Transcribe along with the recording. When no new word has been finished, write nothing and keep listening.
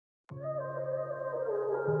A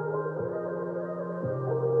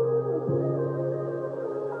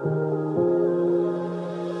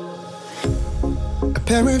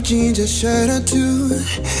pair of jeans, a shirt or two.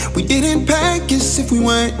 We didn't pack as if we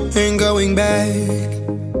weren't going back.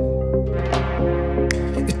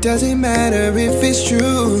 It doesn't matter if it's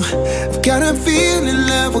true. I've got a feeling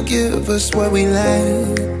love will give us what we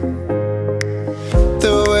lack.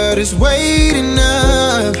 The world is waiting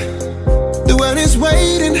up. The world is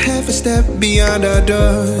waiting half a step beyond our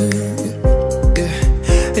door. Yeah.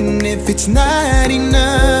 And if it's not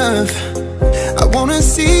enough, I wanna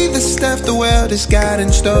see the stuff the world has got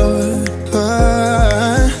in store.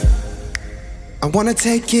 I wanna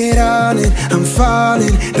take it all in, I'm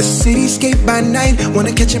falling. The cityscape by night,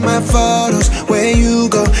 wanna catch in my photos. Where you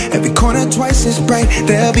go, every corner twice as bright.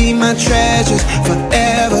 They'll be my treasures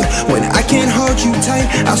forever. When I can't hold you tight,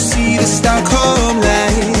 I'll see the Stockholm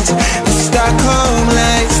lights. The Stockholm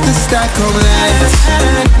lights, the Stockholm lights.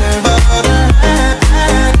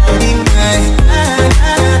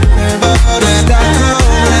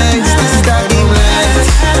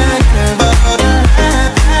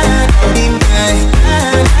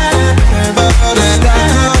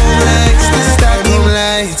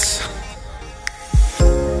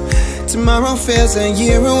 Tomorrow feels a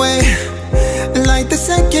year away, like the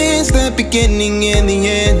seconds, the beginning and the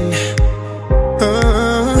end.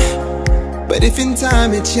 But if in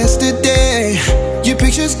time it's yesterday, your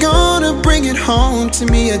picture's gonna bring it home to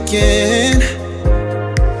me again.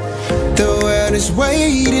 The world is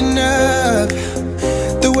waiting up.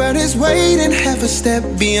 The world is waiting half a step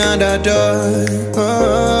beyond our door.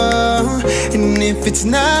 And if it's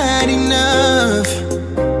not enough,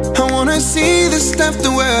 I wanna see the stuff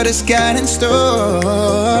the world has got in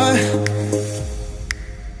store.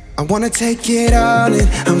 I wanna take it all in,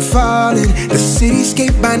 I'm falling. The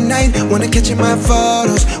cityscape by night, wanna catch in my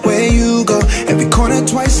photos. Where you go, every corner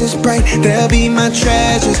twice as bright. They'll be my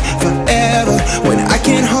treasures forever. When I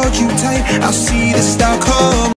can't hold you tight, I'll see the Stockholm.